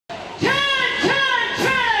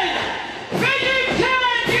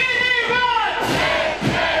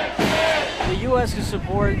U.S. can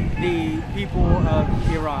support the people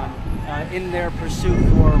of Iran in their pursuit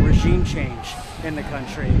for regime change in the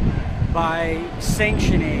country by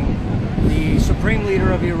sanctioning the supreme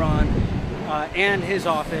leader of Iran and his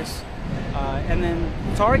office, and then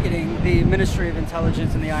targeting the Ministry of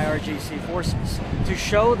Intelligence and the IRGC forces to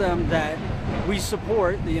show them that we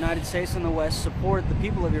support, the United States and the West support the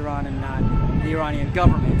people of Iran and not the Iranian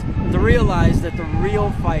government. To realize that the real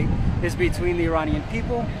fight is between the Iranian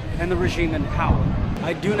people and the regime in power.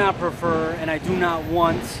 I do not prefer and I do not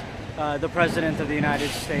want the President of the United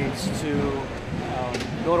States to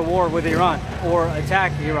go to war with Iran or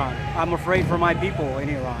attack Iran. I'm afraid for my people in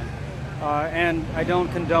Iran. And I don't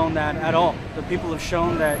condone that at all. The people have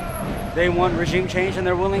shown that they want regime change and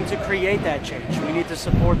they're willing to create that change. We need to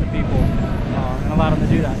support the people and allow them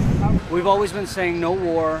to do that. We've always been saying no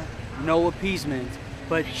war, no appeasement,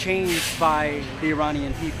 but change by the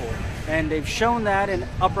Iranian people. And they've shown that in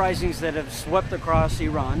uprisings that have swept across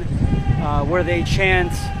Iran, where they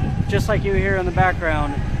chant, just like you hear in the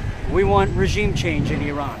background, we want regime change in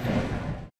Iran.